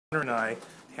And I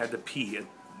had to pee at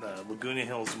Laguna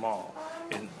Hills Mall,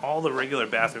 and all the regular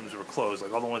bathrooms were closed.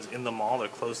 Like all the ones in the mall, they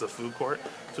closed the food court.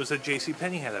 So it said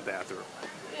JCPenney had a bathroom.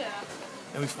 Yeah.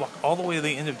 And we walked all the way to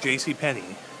the end of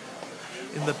JCPenney.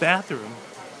 And the bathroom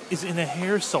is in a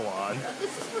hair salon.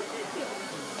 This is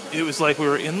ridiculous. It was like we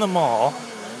were in the mall,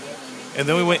 and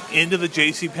then we went into the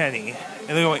JCPenney, and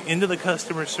then we went into the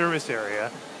customer service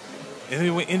area, and then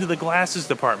we went into the glasses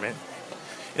department,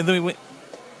 and then we went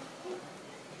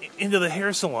into the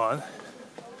hair salon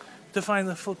to find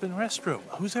the flipping restroom.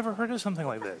 Who's ever heard of something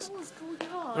like this? What's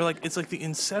going on? Or like it's like the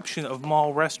Inception of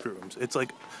mall restrooms. It's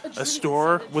like a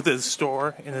store with a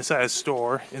store inside a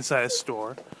store inside a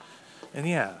store. And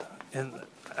yeah, and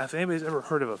if anybody's ever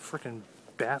heard of a freaking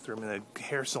bathroom in a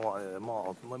hair salon at a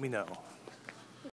mall, let me know.